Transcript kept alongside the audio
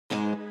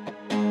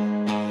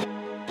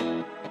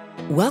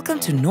Welcome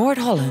to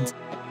Noord-Holland,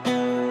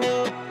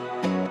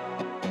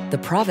 the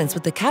province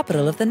with the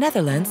capital of the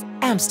Netherlands,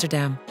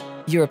 Amsterdam,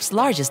 Europe's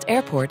largest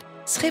airport,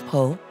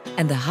 Schiphol,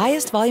 and the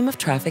highest volume of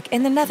traffic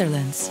in the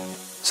Netherlands.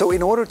 So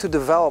in order to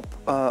develop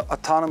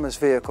autonomous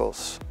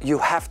vehicles, you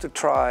have to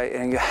try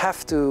and you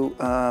have to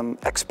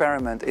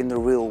experiment in the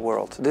real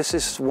world. This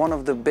is one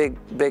of the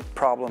big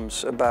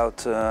problems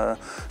about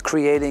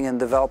creating and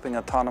developing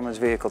autonomous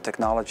vehicle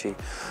technology.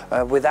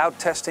 Without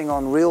testing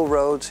on real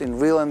roads, in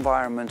real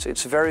environments,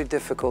 it's very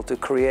difficult to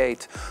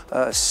create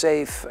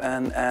safe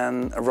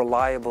and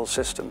reliable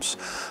systems.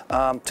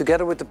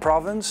 Together with the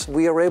province,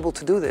 we are able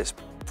to do this.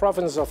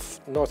 Province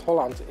of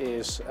Noord-Holland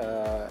is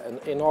an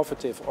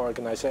innovative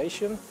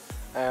organization,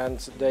 and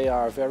they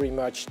are very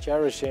much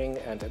cherishing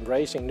and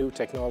embracing new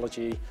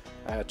technology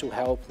to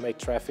help make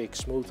traffic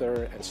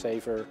smoother and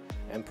safer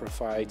and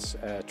provide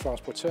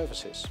transport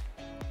services.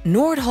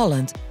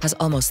 Noord-Holland has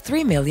almost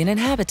 3 million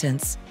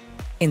inhabitants.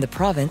 In the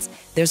province,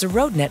 there's a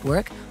road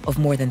network of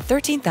more than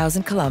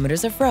 13,000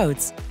 kilometers of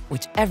roads,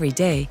 which every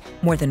day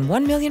more than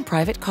 1 million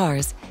private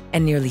cars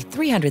and nearly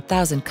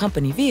 300,000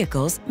 company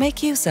vehicles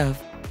make use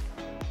of.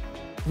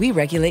 We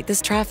regulate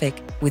this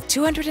traffic with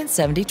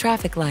 270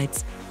 traffic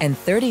lights and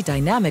 30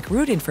 dynamic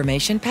route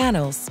information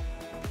panels.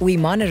 We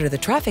monitor the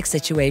traffic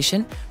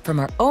situation from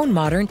our own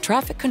modern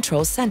traffic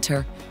control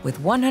center with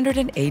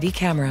 180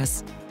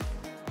 cameras.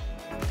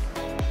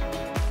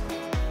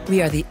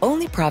 We are the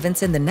only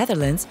province in the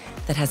Netherlands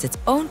that has its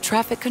own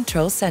traffic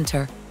control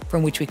center,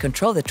 from which we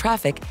control the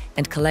traffic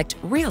and collect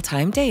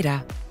real-time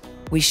data.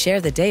 We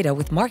share the data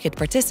with market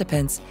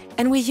participants,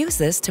 and we use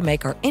this to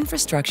make our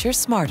infrastructure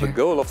smarter. The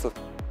goal of the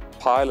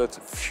pilot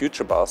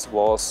Future Bus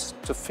was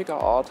to figure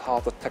out how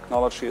the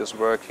technology is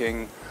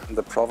working.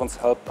 The province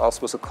helped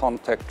us with a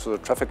contact to the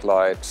traffic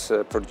light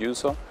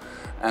producer,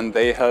 and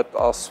they helped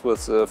us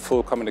with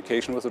full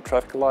communication with the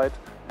traffic light.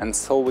 And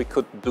so we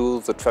could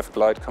do the traffic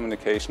light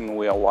communication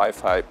via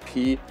Wi-Fi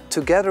P.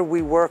 Together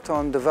we worked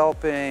on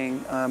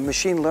developing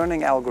machine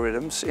learning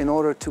algorithms in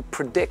order to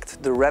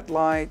predict the red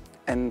light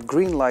and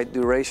green light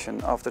duration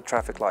of the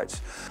traffic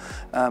lights.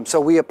 So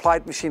we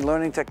applied machine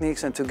learning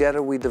techniques, and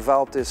together we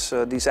developed these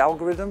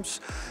algorithms,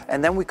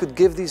 and then we could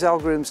give these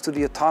algorithms to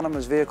the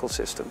autonomous vehicle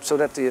system so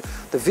that the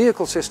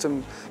vehicle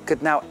system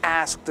could now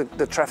ask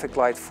the traffic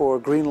light for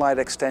green light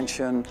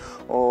extension,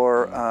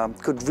 or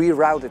could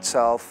reroute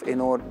itself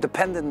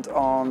dependent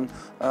on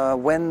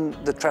when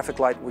the traffic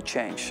light would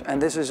change.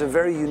 And this is a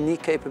very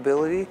unique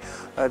capability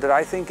that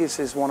I think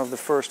is one of the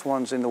first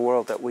ones in the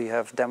world that we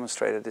have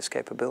demonstrated this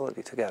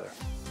capability together.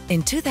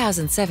 In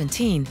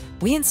 2017,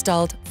 we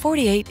installed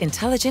 48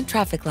 intelligent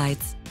traffic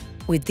lights.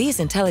 With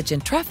these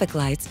intelligent traffic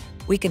lights,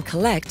 we can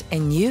collect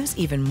and use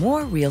even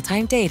more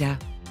real-time data.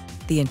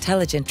 The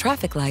intelligent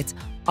traffic lights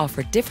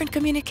offer different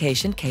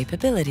communication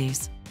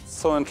capabilities.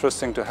 So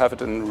interesting to have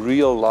it in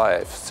real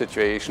life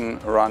situation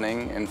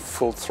running in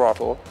full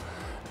throttle,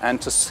 and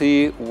to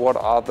see what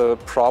are the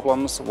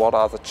problems, what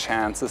are the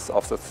chances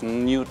of this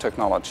new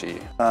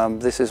technology.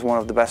 This is one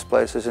of the best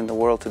places in the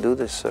world to do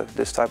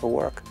this type of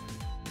work.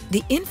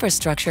 The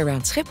infrastructure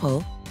around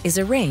Schiphol is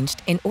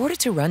arranged in order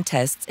to run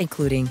tests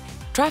including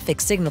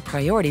traffic signal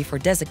priority for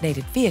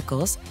designated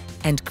vehicles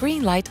and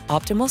green light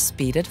optimal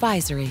speed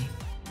advisory.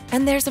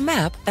 And there's a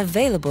map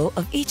available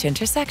of each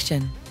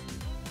intersection.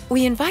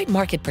 We invite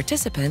market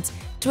participants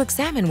to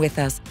examine with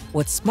us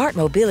what smart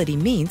mobility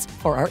means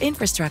for our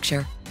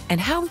infrastructure and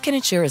how we can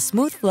ensure a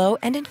smooth flow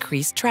and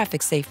increase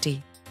traffic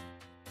safety.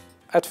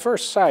 At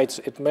first sight,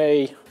 it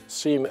may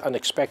seem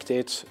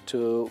unexpected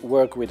to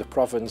work with a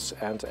province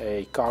and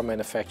a car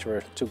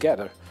manufacturer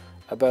together.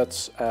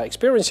 But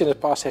experience in the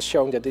past has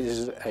shown that this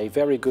is a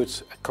very good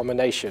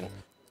combination.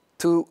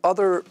 To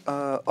other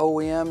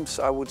OEMs,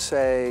 I would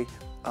say,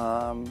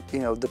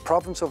 the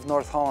Province of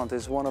Noord-Holland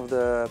is one of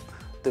the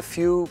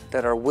few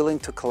that are willing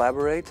to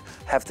collaborate,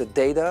 have the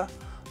data,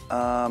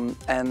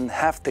 and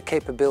have the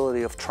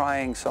capability of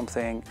trying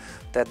something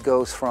that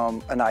goes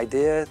from an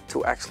idea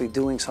to actually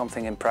doing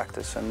something in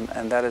practice,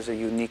 and that is a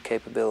unique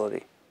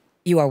capability.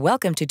 You are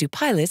welcome to do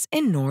pilots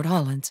in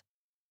Noord-Holland.